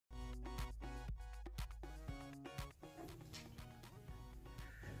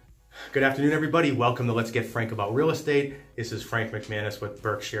Good afternoon, everybody. Welcome to Let's Get Frank About Real Estate. This is Frank McManus with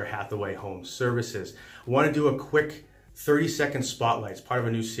Berkshire Hathaway Home Services. I want to do a quick 30-second spotlight. It's part of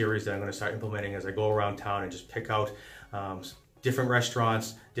a new series that I'm going to start implementing as I go around town and just pick out different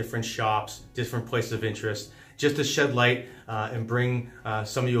restaurants, different shops, different places of interest, just to shed light and bring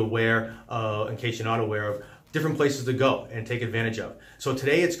some of you aware, in case you're not aware of, different places to go and take advantage of. So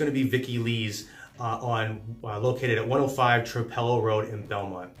today it's going to be Vicki Lee's located at 105 Trapello Road in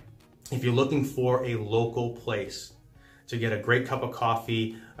Belmont. If you're looking for a local place to get a great cup of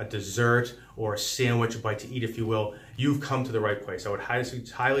coffee, a dessert, or a sandwich, a bite to eat, if you will, you've come to the right place. I would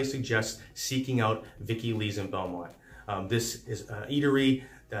highly suggest seeking out Vicki Lee's in Belmont. This is an eatery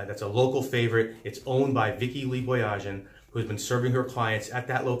that's a local favorite. It's owned by Vicki Lee Boyajian, who has been serving her clients at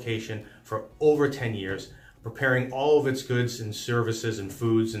that location for over 10 years, preparing all of its goods and services and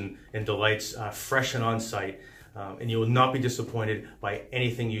foods and delights fresh and on site. And you will not be disappointed by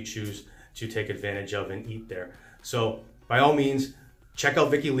anything you choose to take advantage of and eat there. So by all means, check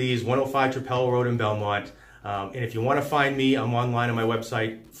out Vicki Lee's, 105 Trapello Road in Belmont. And if you want to find me, I'm online on my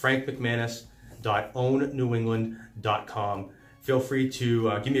website, frankmcmanus.ownnewengland.com. Feel free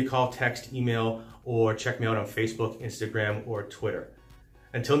to give me a call, text, email, or check me out on Facebook, Instagram, or Twitter.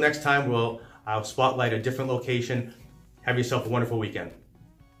 Until next time, I'll spotlight a different location. Have yourself a wonderful weekend.